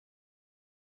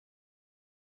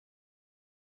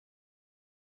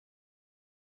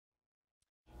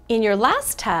In your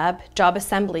last tab, Job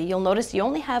Assembly, you'll notice you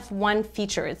only have one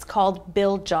feature. It's called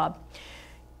Build Job.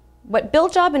 What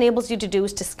Build Job enables you to do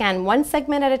is to scan one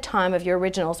segment at a time of your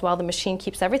originals while the machine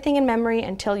keeps everything in memory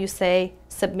until you say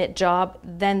Submit Job,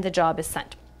 then the job is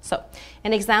sent. So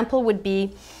an example would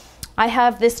be, I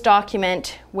have this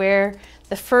document where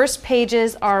the first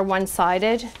pages are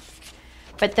one-sided,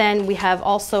 but then we have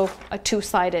also a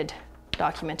two-sided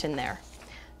document in there.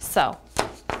 So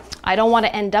I don't want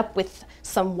to end up with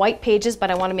some white pages, but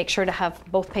I want to make sure to have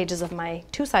both pages of my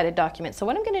two-sided document. So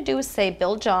what I'm going to do is say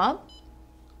Build Job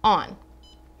on.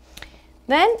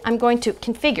 Then I'm going to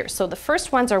configure. So the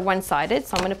first ones are one-sided,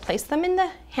 so I'm going to place them in the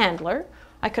handler.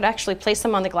 I could actually place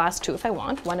them on the glass too if I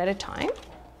want, one at a time.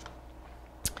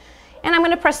 And I'm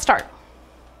going to press Start.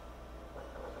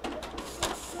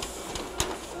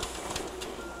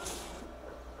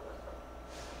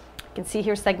 You can see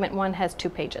here segment 1 has 2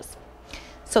 pages.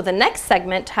 So the next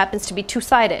segment happens to be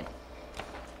two-sided.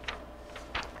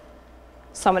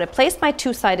 So I'm going to place my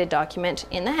two-sided document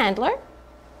in the handler.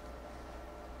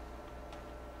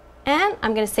 And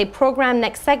I'm going to say Program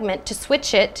Next Segment to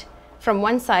switch it from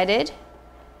one-sided,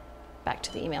 back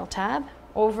to the email tab,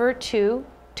 over to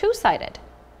two-sided.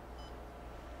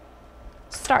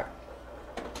 Start.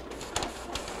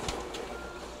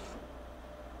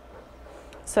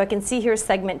 So I can see here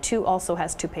segment 2 also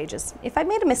has 2 pages. If I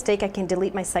made a mistake, I can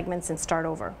delete my segments and start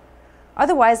over.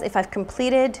 Otherwise, if I've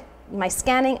completed my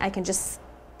scanning, I can just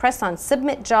press on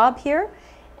Submit Job here,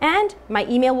 and my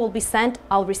email will be sent.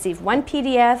 I'll receive one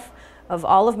PDF of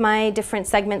all of my different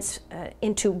segments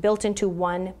built into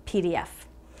one PDF.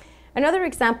 Another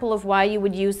example of why you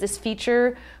would use this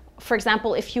feature, for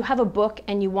example, if you have a book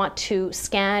and you want to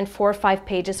scan 4 or 5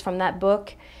 pages from that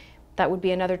book, that would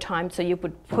be another time. So you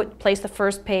would place the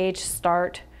first page,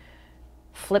 start,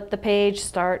 flip the page,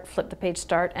 start, flip the page,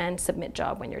 start, and submit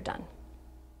job when you're done.